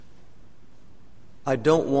I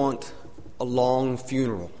don't want a long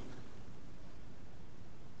funeral.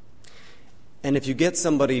 And if you get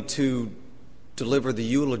somebody to deliver the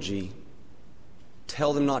eulogy,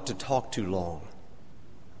 tell them not to talk too long.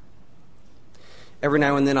 Every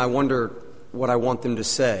now and then I wonder what I want them to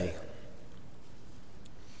say.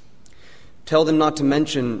 Tell them not to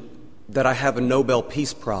mention that I have a Nobel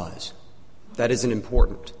Peace Prize. That isn't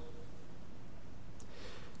important.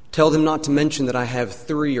 Tell them not to mention that I have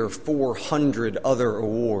 300 or 400 other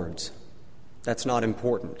awards. That's not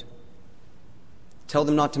important. Tell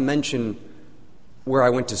them not to mention where I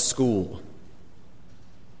went to school.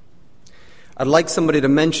 I'd like somebody to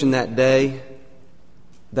mention that day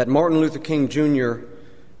that Martin Luther King Jr.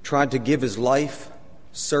 tried to give his life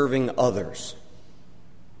serving others.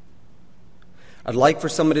 I'd like for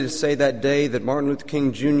somebody to say that day that Martin Luther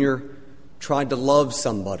King Jr. tried to love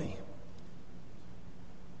somebody.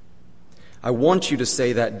 I want you to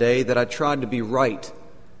say that day that I tried to be right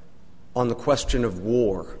on the question of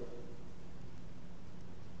war.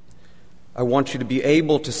 I want you to be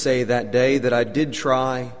able to say that day that I did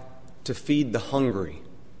try to feed the hungry.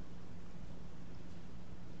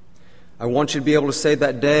 I want you to be able to say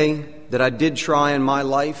that day that I did try in my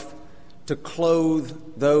life to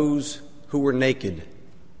clothe those who were naked.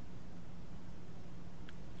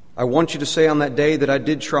 I want you to say on that day that I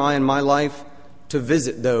did try in my life to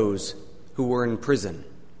visit those who were in prison.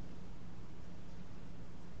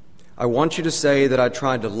 I want you to say that I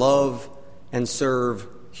tried to love and serve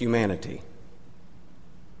humanity.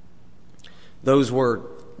 Those were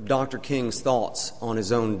Dr. King's thoughts on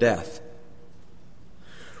his own death.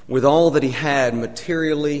 With all that he had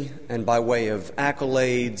materially and by way of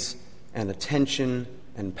accolades and attention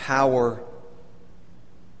and power,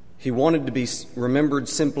 he wanted to be remembered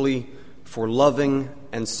simply for loving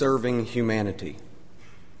and serving humanity.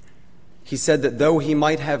 He said that though he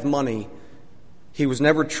might have money, he was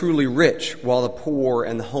never truly rich while the poor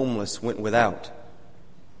and the homeless went without.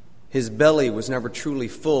 His belly was never truly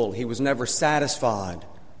full. He was never satisfied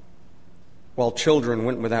while children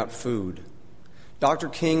went without food. Dr.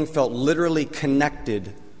 King felt literally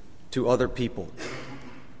connected to other people.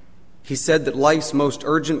 He said that life's most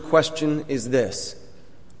urgent question is this: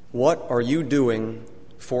 what are you doing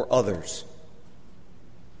for others?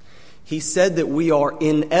 He said that we are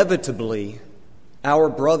inevitably our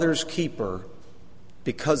brother's keeper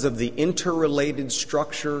because of the interrelated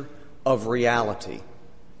structure of reality.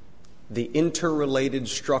 The interrelated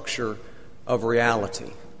structure of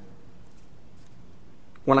reality.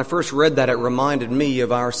 When I first read that, it reminded me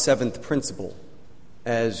of our seventh principle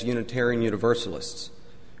as Unitarian Universalists: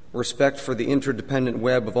 respect for the interdependent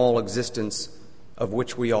web of all existence of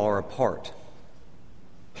which we are a part.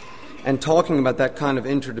 And talking about that kind of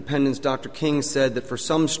interdependence, Dr. King said that for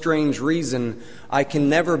some strange reason, I can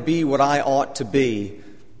never be what I ought to be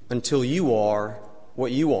until you are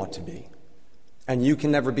what you ought to be. And you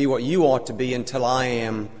can never be what you ought to be until I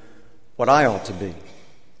am what I ought to be.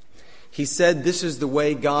 He said this is the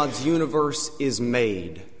way God's universe is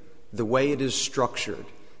made, the way it is structured,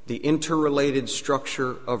 the interrelated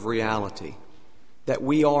structure of reality, that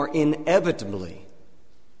we are inevitably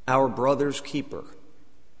our brother's keeper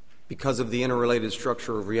because of the interrelated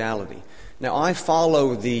structure of reality. Now, I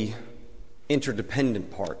follow the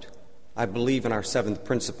interdependent part. I believe in our seventh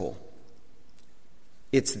principle.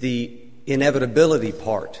 It's the inevitability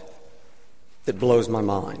part that blows my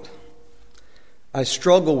mind. I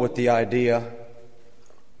struggle with the idea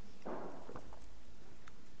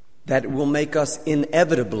that it will make us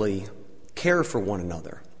inevitably care for one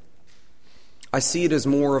another. I see it as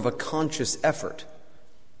more of a conscious effort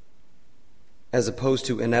as opposed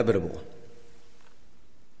to inevitable.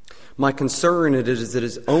 My concern is that it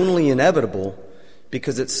is only inevitable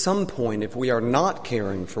because at some point, if we are not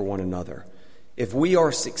caring for one another, if we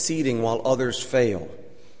are succeeding while others fail,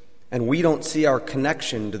 and we don't see our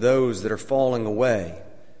connection to those that are falling away,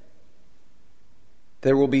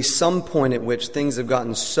 there will be some point at which things have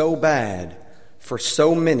gotten so bad for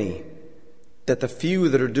so many that the few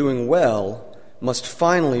that are doing well must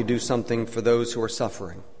finally do something for those who are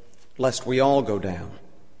suffering, lest we all go down.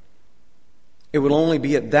 It will only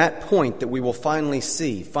be at that point that we will finally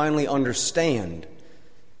see, finally understand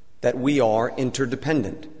that we are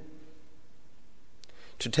interdependent.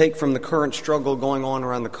 To take from the current struggle going on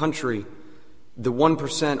around the country, the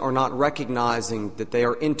 1% are not recognizing that they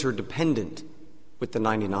are interdependent with the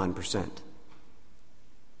 99%.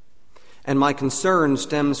 And my concern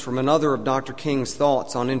stems from another of Dr. King's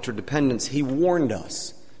thoughts on interdependence. He warned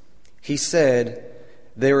us. He said,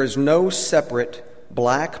 "There is no separate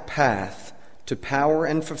black path to power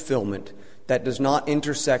and fulfillment that does not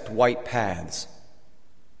intersect white paths."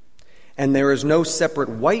 And there is no separate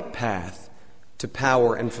white path to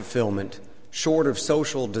power and fulfillment, short of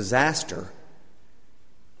social disaster,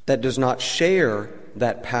 that does not share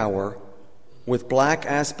that power with black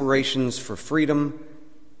aspirations for freedom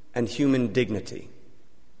and human dignity.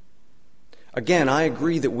 Again, I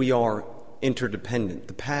agree that we are interdependent.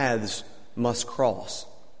 The paths must cross.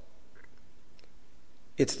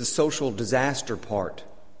 It's the social disaster part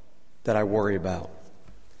that I worry about.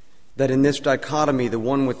 That in this dichotomy, the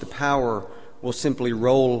one with the power will simply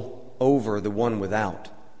roll over the one without.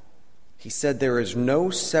 He said there is no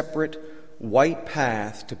separate white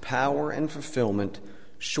path to power and fulfillment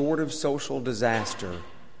short of social disaster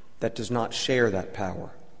that does not share that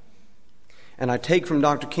power. And I take from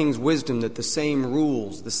Dr. King's wisdom that the same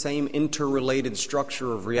rules, the same interrelated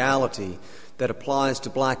structure of reality that applies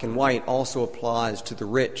to black and white also applies to the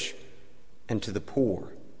rich and to the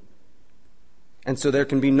poor. And so there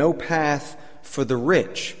can be no path for the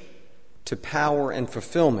rich to power and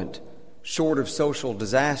fulfillment short of social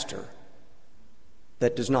disaster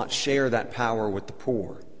that does not share that power with the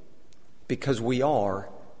poor, because we are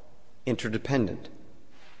interdependent.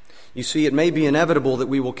 You see, it may be inevitable that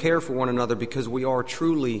we will care for one another because we are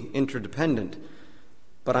truly interdependent,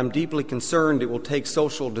 but I'm deeply concerned it will take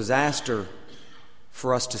social disaster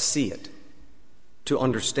for us to see it, to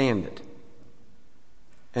understand it.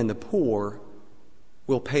 And the poor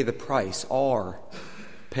will pay the price, are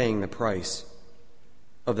paying the price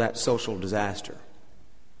of that social disaster.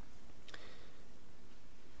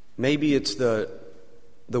 Maybe it's the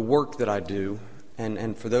work that I do,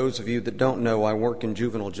 and for those of you that don't know, I work in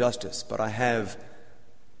juvenile justice, but I have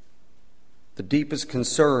the deepest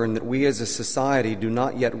concern that we as a society do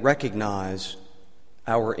not yet recognize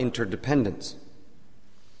our interdependence.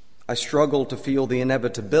 I struggle to feel the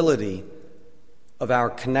inevitability of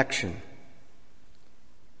our connection.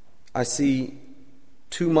 I see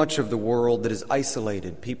too much of the world that is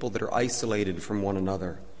isolated, people that are isolated from one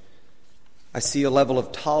another. I see a level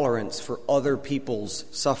of tolerance for other people's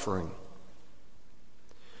suffering.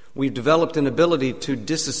 We've developed an ability to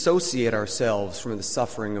disassociate ourselves from the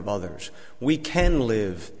suffering of others. We can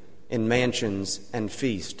live in mansions and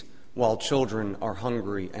feast while children are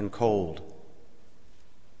hungry and cold.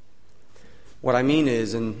 What I mean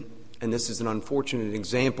is, and this is an unfortunate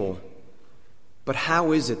example, but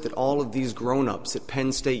how is it that all of these grown-ups at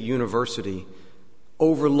Penn State University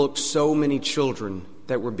overlooked so many children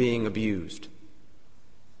that were being abused?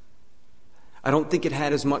 I don't think it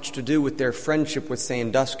had as much to do with their friendship with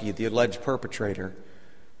Sandusky, the alleged perpetrator,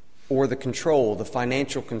 or the control, the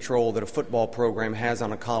financial control that a football program has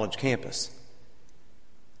on a college campus.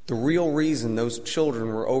 The real reason those children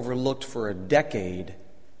were overlooked for a decade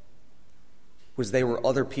was they were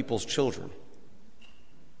other people's children.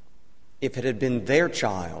 If it had been their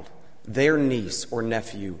child, their niece or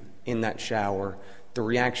nephew in that shower, the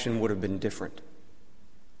reaction would have been different.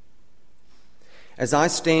 As I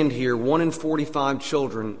stand here, 1 in 45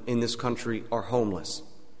 children in this country are homeless.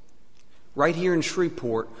 Right here in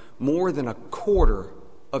Shreveport, more than a quarter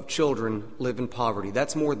of children live in poverty.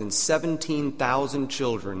 That's more than 17,000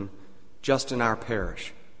 children just in our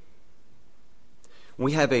parish.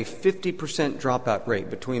 We have a 50% dropout rate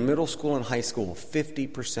between middle school and high school,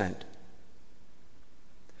 50%.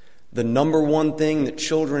 The number one thing that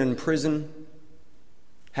children in prison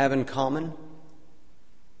have in common: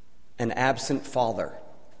 an absent father.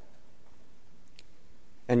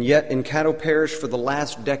 And yet in Caddo Parish for the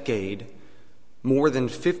last decade, more than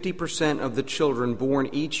 50% of the children born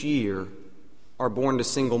each year are born to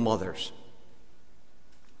single mothers.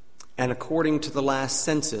 And according to the last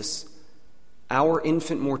census, our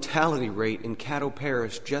infant mortality rate in Caddo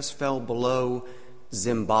Parish just fell below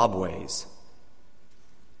Zimbabwe's.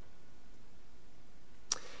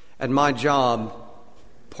 At my job,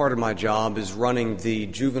 part of my job is running the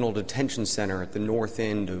juvenile detention center at the north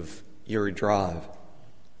end of Uri Drive.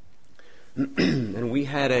 And we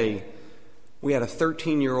had a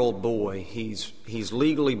 13-year-old boy. He's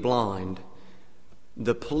legally blind.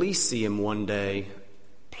 The police see him one day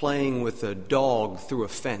playing with a dog through a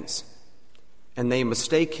fence, and they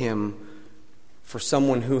mistake him for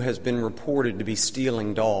someone who has been reported to be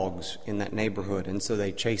stealing dogs in that neighborhood, and so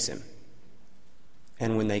they chase him.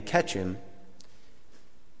 And when they catch him,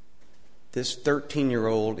 this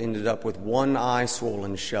 13-year-old ended up with one eye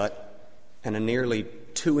swollen shut and a nearly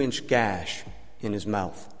 2-inch gash in his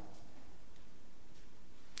mouth.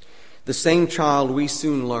 The same child, we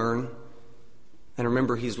soon learn, and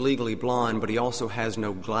remember, he's legally blind, but he also has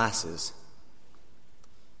no glasses.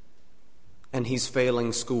 And he's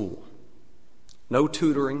failing school. No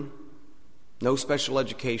tutoring, no special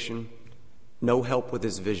education, no help with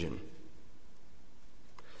his vision.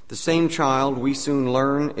 The same child, we soon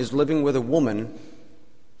learn, is living with a woman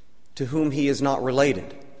to whom he is not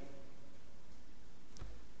related.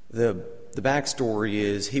 The backstory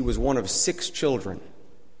is he was one of 6 children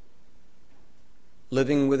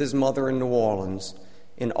living with his mother in New Orleans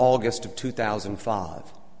in August of 2005.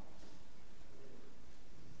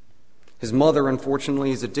 His mother,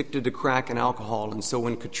 unfortunately, is addicted to crack and alcohol, and so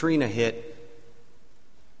when Katrina hit,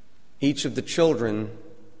 each of the children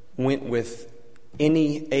went with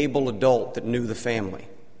any able adult that knew the family.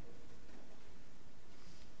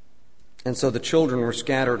 And so the children were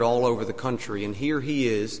scattered all over the country, and here he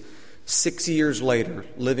is, 6 years later,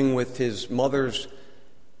 living with his mother's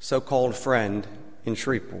so-called friend in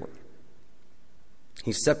Shreveport.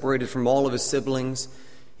 He's separated from all of his siblings.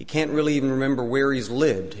 He can't really even remember where he's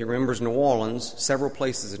lived. He remembers New Orleans, several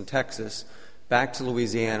places in Texas, back to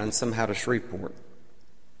Louisiana, and somehow to Shreveport.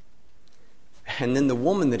 And then the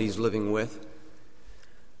woman that he's living with,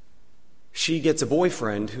 she gets a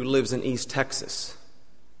boyfriend who lives in East Texas.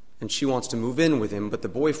 And she wants to move in with him, but the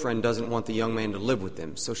boyfriend doesn't want the young man to live with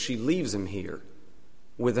them. So she leaves him here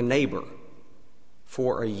with a neighbor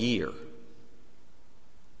for a year.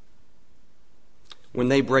 When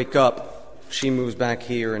they break up, she moves back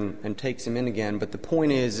here and takes him in again. But the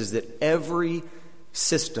point is that every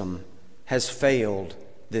system has failed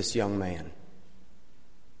this young man.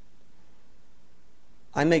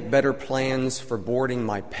 I make better plans for boarding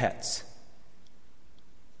my pets.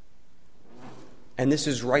 And this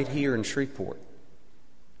is right here in Shreveport.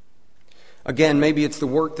 Again, maybe it's the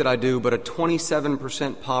work that I do, but a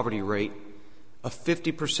 27% poverty rate, a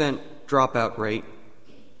 50% dropout rate,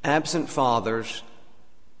 absent fathers,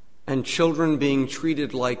 and children being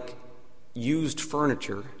treated like used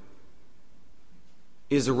furniture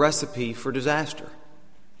is a recipe for disaster,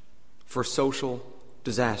 for social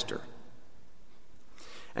disaster.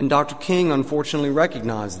 And Dr. King unfortunately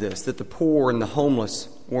recognized this, that the poor and the homeless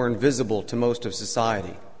were invisible to most of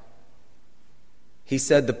society. He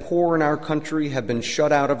said, "The poor in our country have been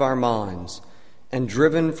shut out of our minds and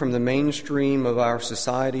driven from the mainstream of our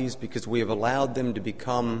societies because we have allowed them to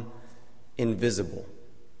become invisible."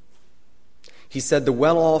 He said, "The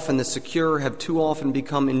well-off and the secure have too often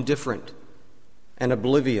become indifferent and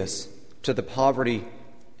oblivious to the poverty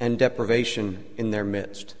and deprivation in their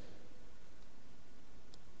midst."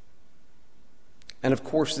 And of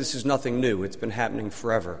course, this is nothing new. It's been happening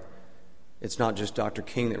forever. It's not just Dr.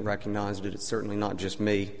 King that recognized it. It's certainly not just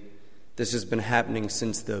me. This has been happening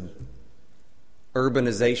since the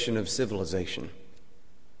urbanization of civilization.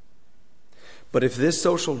 But if this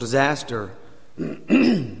social disaster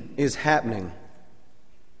is happening,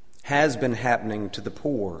 has been happening to the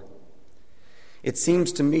poor, it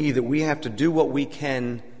seems to me that we have to do what we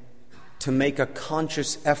can to make a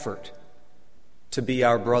conscious effort to be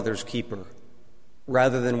our brother's keeper,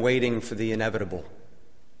 rather than waiting for the inevitable.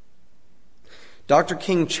 Dr.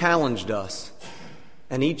 King challenged us,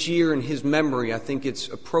 and each year in his memory, I think it's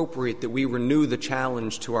appropriate that we renew the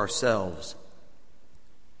challenge to ourselves.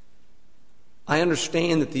 I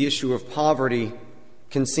understand that the issue of poverty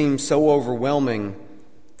can seem so overwhelming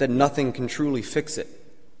that nothing can truly fix it.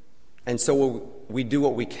 And so we do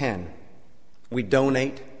what we can. We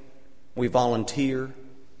donate, we volunteer,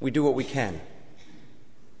 we do what we can.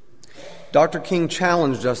 Dr. King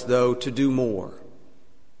challenged us, though, to do more.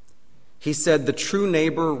 He said the true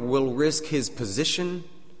neighbor will risk his position,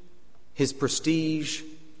 his prestige,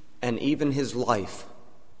 and even his life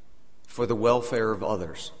for the welfare of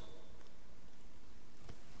others.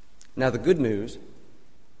 Now, the good news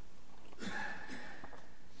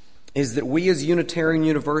is that we as Unitarian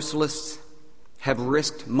Universalists have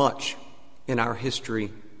risked much in our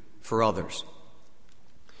history for others.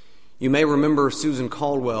 You may remember Susan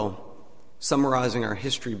Caldwell summarizing our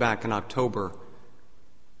history back in October,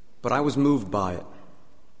 but I was moved by it.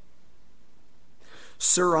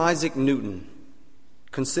 Sir Isaac Newton,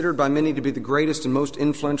 considered by many to be the greatest and most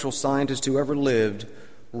influential scientist who ever lived,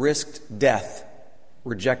 risked death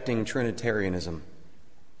rejecting Trinitarianism.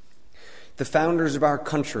 The founders of our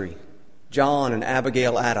country, John and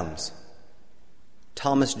Abigail Adams,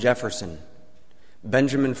 Thomas Jefferson,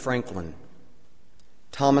 Benjamin Franklin,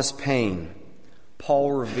 Thomas Paine,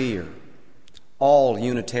 Paul Revere, all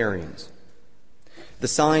Unitarians. The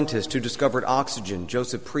scientist who discovered oxygen,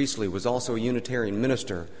 Joseph Priestley, was also a Unitarian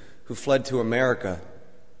minister who fled to America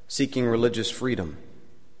seeking religious freedom.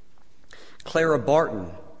 Clara Barton,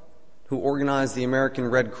 who organized the American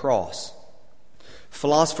Red Cross.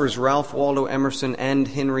 Philosophers Ralph Waldo Emerson and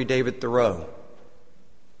Henry David Thoreau.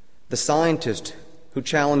 The scientist who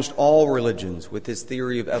challenged all religions with his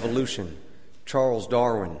theory of evolution, Charles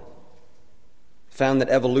Darwin, found that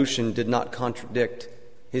evolution did not contradict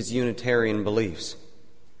his Unitarian beliefs.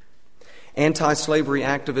 Anti-slavery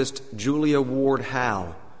activist Julia Ward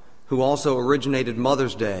Howe, who also originated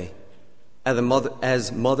Mother's Day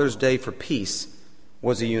as Mother's Day for Peace,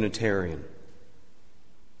 was a Unitarian.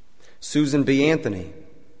 Susan B. Anthony,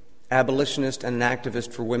 abolitionist and an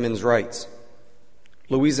activist for women's rights.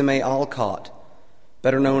 Louisa May Alcott,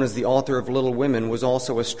 better known as the author of Little Women, was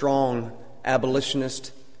also a strong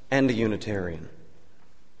abolitionist and a Unitarian.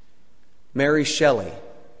 Mary Shelley,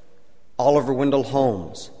 Oliver Wendell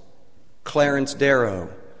Holmes, Clarence Darrow,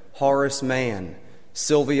 Horace Mann,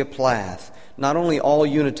 Sylvia Plath, not only all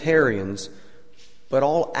Unitarians, but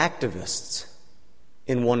all activists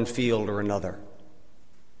in one field or another,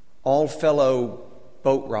 all fellow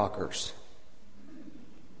boat rockers.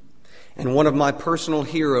 And one of my personal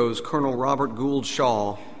heroes, Colonel Robert Gould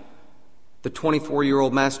Shaw, the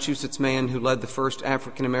 24-year-old Massachusetts man who led the first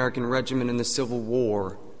African-American regiment in the Civil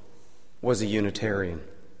War, was a Unitarian.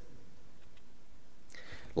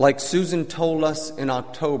 Like Susan told us in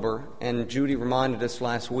October, and Judy reminded us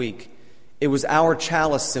last week, it was our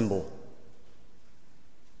chalice symbol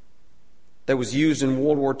that was used in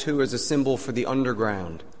World War II as a symbol for the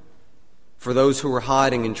underground, for those who were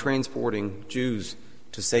hiding and transporting Jews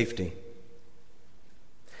to safety.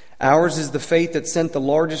 Ours is the faith that sent the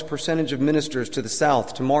largest percentage of ministers to the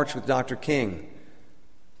South to march with Dr. King,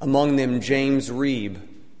 among them James Reeb,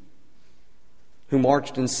 who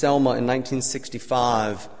marched in Selma in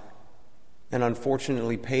 1965 and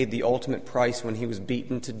unfortunately paid the ultimate price when he was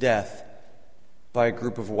beaten to death by a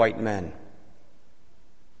group of white men.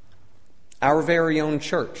 Our very own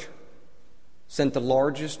church sent the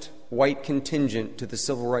largest white contingent to the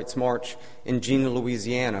Civil Rights March in Jena,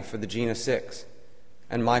 Louisiana for the Jena Six,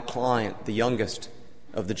 and my client, the youngest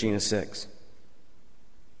of the Jena Six.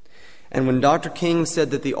 And when Dr. King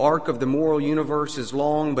said that the arc of the moral universe is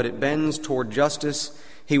long, but it bends toward justice,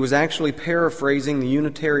 he was actually paraphrasing the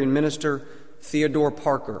Unitarian minister Theodore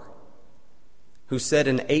Parker, who said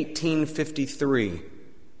in 1853,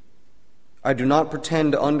 "I do not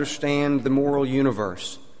pretend to understand the moral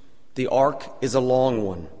universe. The arc is a long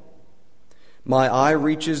one. My eye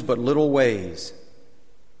reaches but little ways.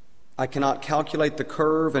 I cannot calculate the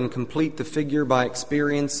curve and complete the figure by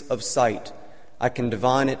experience of sight. I can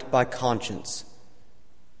divine it by conscience.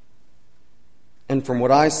 And from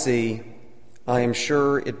what I see, I am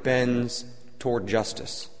sure it bends toward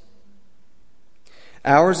justice."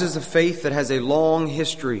 Ours is a faith that has a long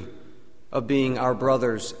history of being our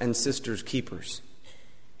brothers and sisters' keepers.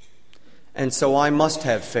 And so I must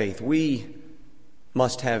have faith, we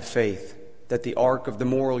must have faith, that the arc of the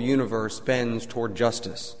moral universe bends toward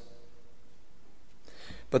justice.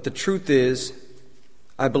 But the truth is,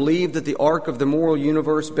 I believe that the arc of the moral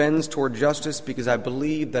universe bends toward justice because I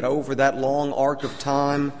believe that over that long arc of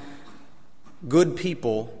time, good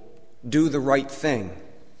people do the right thing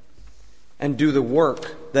and do the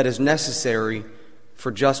work that is necessary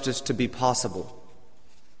for justice to be possible.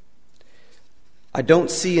 I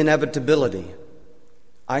don't see inevitability.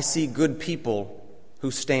 I see good people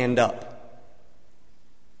who stand up.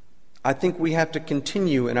 I think we have to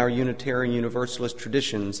continue in our Unitarian Universalist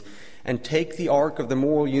traditions and take the arc of the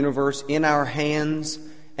moral universe in our hands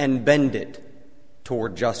and bend it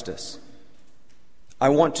toward justice. I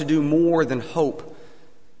want to do more than hope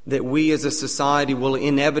that we as a society will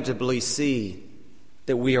inevitably see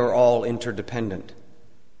that we are all interdependent.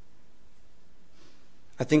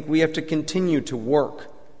 I think we have to continue to work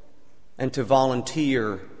and to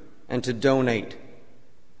volunteer and to donate.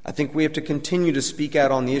 I think we have to continue to speak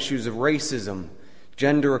out on the issues of racism,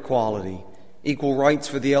 gender equality, equal rights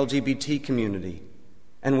for the LGBT community,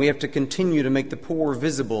 and we have to continue to make the poor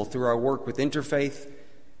visible through our work with interfaith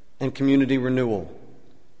and community renewal,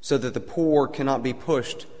 so that the poor cannot be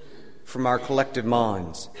pushed from our collective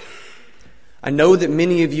minds. I know that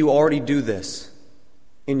many of you already do this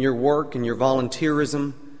in your work, in your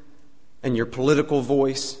volunteerism, and your political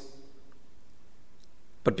voice,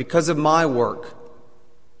 but because of my work,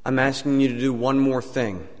 I'm asking you to do one more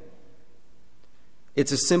thing.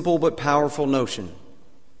 It's a simple but powerful notion.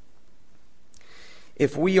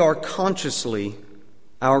 If we are consciously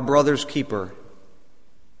our brother's keeper,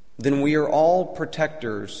 then we are all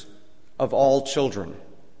protectors of all children,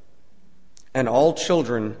 and all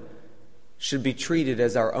children should be treated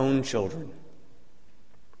as our own children.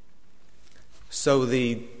 So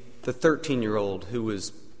the 13-year-old who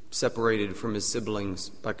was separated from his siblings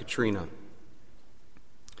by Katrina,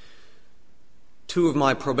 two of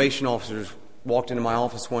my probation officers walked into my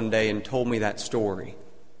office one day and told me that story.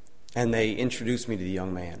 And they introduced me to the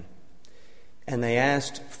young man. And they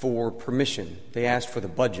asked for permission. They asked for the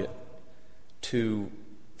budget to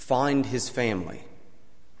find his family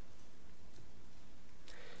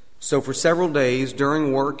So for several days,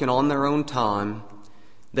 during work and on their own time,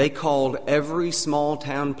 they called every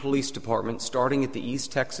small-town police department starting at the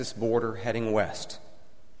East Texas border heading west.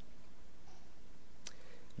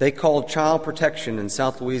 They called Child Protection in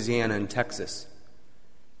South Louisiana and Texas.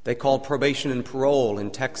 They called Probation and Parole in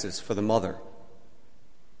Texas for the mother.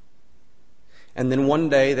 And then one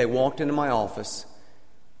day they walked into my office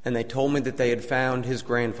and they told me that they had found his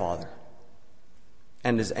grandfather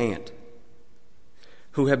and his aunt,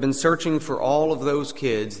 who had been searching for all of those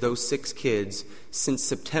kids, those 6 kids, since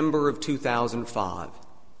September of 2005.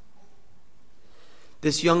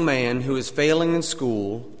 This young man who is failing in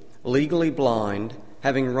school, legally blind,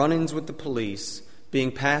 having run-ins with the police,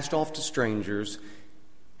 being passed off to strangers,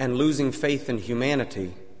 and losing faith in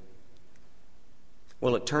humanity,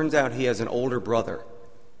 well, it turns out he has an older brother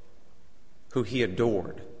who he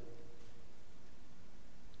adored.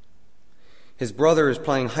 His brother is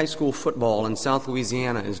playing high school football in South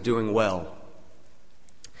Louisiana and is doing well.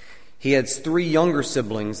 He has 3 younger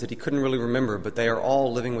siblings that he couldn't really remember, but they are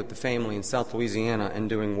all living with the family in South Louisiana and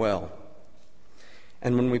doing well.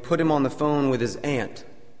 And when we put him on the phone with his aunt,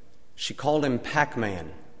 she called him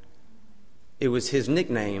Pac-Man. It was his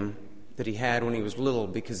nickname that he had when he was little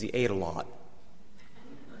because he ate a lot.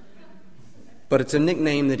 But it's a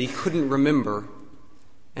nickname that he couldn't remember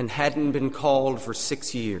and hadn't been called for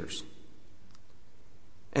 6 years.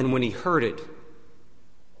 And when he heard it,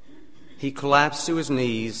 he collapsed to his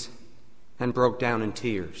knees and broke down in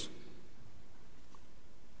tears.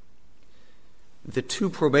 The 2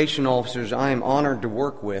 probation officers I am honored to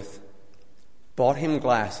work with bought him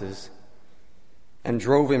glasses and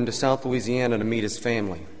drove him to South Louisiana to meet his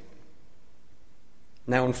family.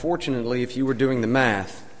 Now, unfortunately, if you were doing the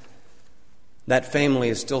math, that family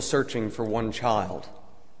is still searching for one child.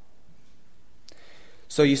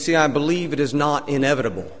 So you see, I believe it is not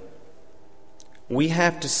inevitable. We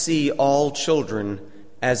have to see all children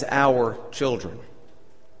as our children.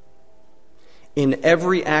 In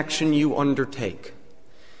every action you undertake,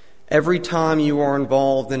 every time you are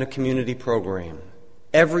involved in a community program,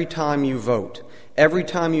 every time you vote, every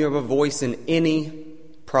time you have a voice in any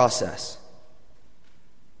process,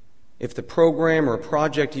 if the program or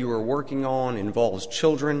project you are working on involves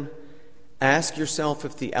children, ask yourself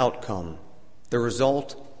if the outcome, the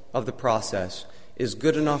result of the process, is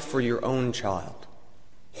good enough for your own child.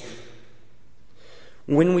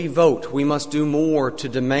 When we vote, we must do more to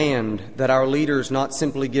demand that our leaders not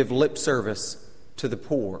simply give lip service to the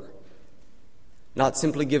poor, not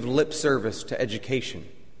simply give lip service to education,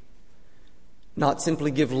 not simply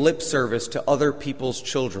give lip service to other people's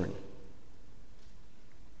children.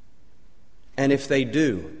 And if they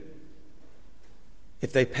do,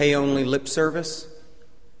 if they pay only lip service,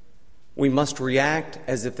 we must react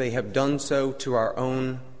as if they have done so to our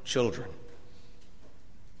own children.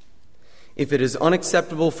 If it is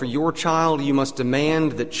unacceptable for your child, you must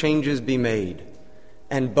demand that changes be made,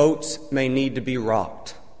 and boats may need to be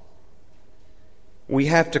rocked. We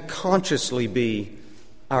have to consciously be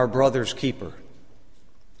our brother's keeper,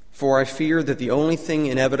 for I fear that the only thing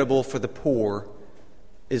inevitable for the poor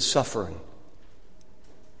is suffering.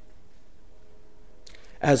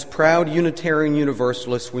 As proud Unitarian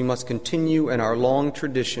Universalists, we must continue in our long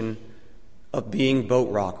tradition of being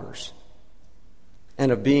boat rockers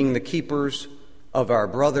and of being the keepers of our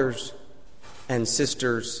brothers and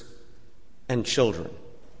sisters and children.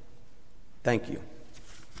 Thank you.